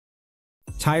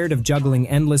Tired of juggling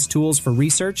endless tools for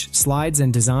research, slides,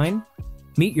 and design?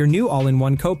 Meet your new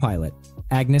all-in-one co-pilot,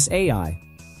 Agnes AI.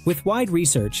 With wide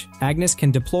research, Agnes can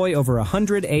deploy over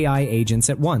 100 AI agents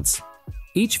at once.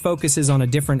 Each focuses on a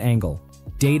different angle: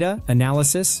 data,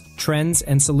 analysis, trends,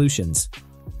 and solutions.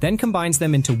 Then combines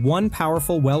them into one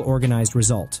powerful, well-organized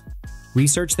result.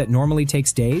 Research that normally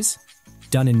takes days?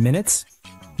 Done in minutes?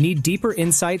 Need deeper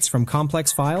insights from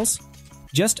complex files?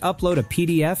 Just upload a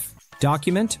PDF,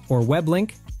 document, or web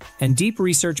link, and Deep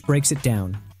Research breaks it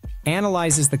down,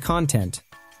 analyzes the content,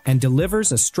 and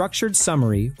delivers a structured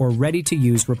summary or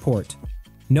ready-to-use report.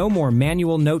 No more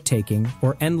manual note-taking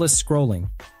or endless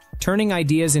scrolling. Turning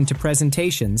ideas into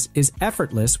presentations is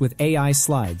effortless with AI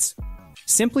slides.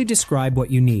 Simply describe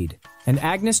what you need, and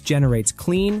Agnes generates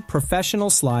clean, professional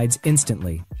slides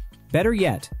instantly. Better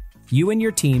yet, you and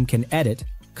your team can edit,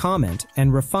 comment,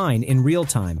 and refine in real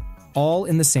time, all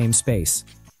in the same space.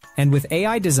 And with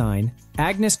AI design,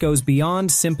 Agnes goes beyond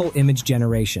simple image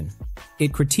generation.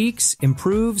 It critiques,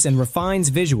 improves, and refines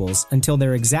visuals until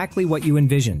they're exactly what you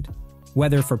envisioned,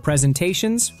 whether for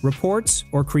presentations, reports,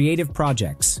 or creative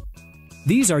projects.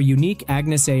 These are unique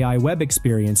Agnes AI web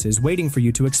experiences waiting for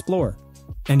you to explore.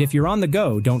 And if you're on the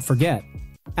go, don't forget,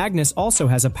 Agnes also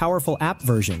has a powerful app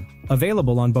version,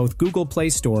 available on both Google Play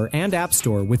Store and App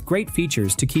Store with great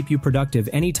features to keep you productive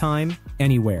anytime,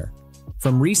 anywhere.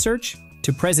 From research,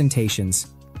 to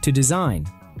presentations, to design,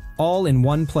 all in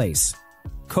one place.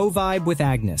 Co-vibe with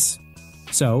Agnes.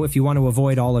 So, if you want to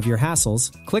avoid all of your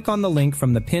hassles, click on the link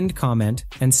from the pinned comment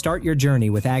and start your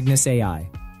journey with Agnes AI.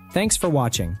 Thanks for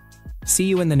watching. See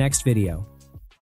you in the next video.